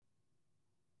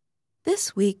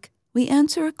This week, we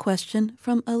answer a question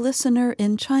from a listener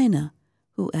in China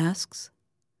who asks,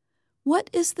 "What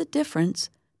is the difference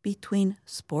between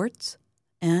sports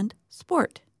and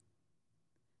sport?"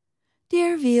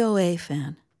 Dear VOA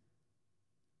fan,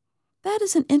 that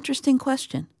is an interesting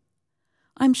question.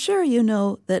 I'm sure you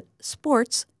know that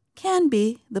sports can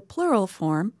be the plural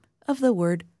form of the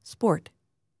word sport.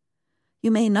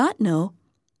 You may not know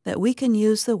that we can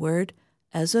use the word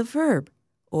as a verb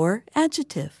or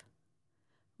adjective.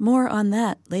 More on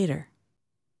that later.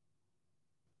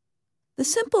 The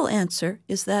simple answer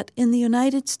is that in the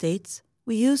United States,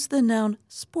 we use the noun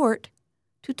sport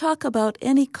to talk about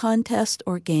any contest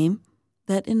or game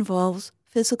that involves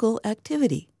physical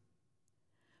activity.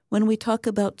 When we talk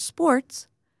about sports,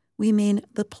 we mean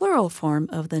the plural form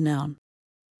of the noun.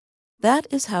 That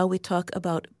is how we talk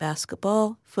about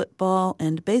basketball, football,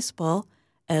 and baseball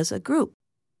as a group.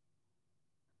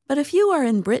 But if you are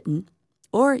in Britain,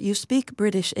 or you speak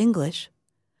British English,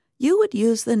 you would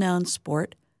use the noun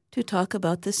sport to talk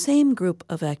about the same group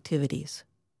of activities.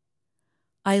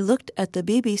 I looked at the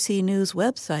BBC News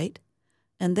website,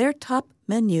 and their top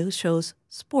menu shows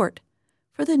sport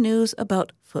for the news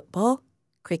about football,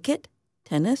 cricket,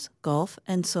 tennis, golf,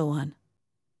 and so on.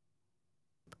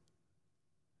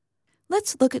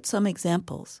 Let's look at some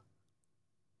examples.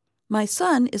 My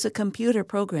son is a computer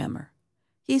programmer.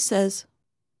 He says,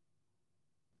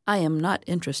 "I am not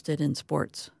interested in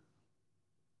sports."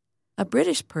 A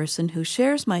British person who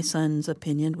shares my son's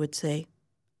opinion would say,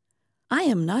 "I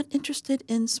am not interested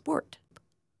in sport."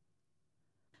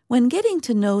 When getting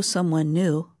to know someone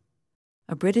new,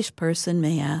 a British person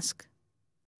may ask,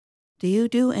 "Do you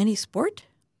do any sport?"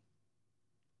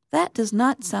 That does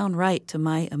not sound right to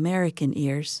my American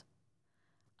ears.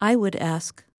 I would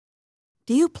ask,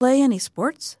 "Do you play any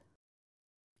sports?"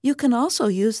 You can also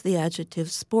use the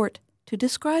adjective sport to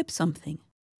describe something.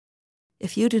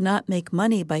 If you do not make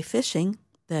money by fishing,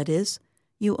 that is,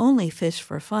 you only fish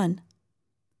for fun,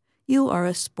 you are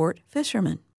a sport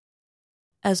fisherman.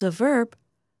 As a verb,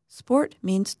 sport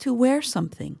means to wear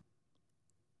something.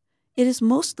 It is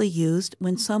mostly used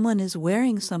when someone is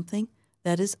wearing something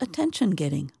that is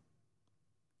attention-getting.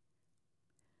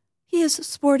 He is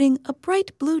sporting a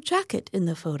bright blue jacket in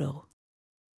the photo.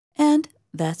 And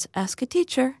that's Ask a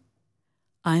Teacher.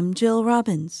 I'm Jill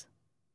Robbins.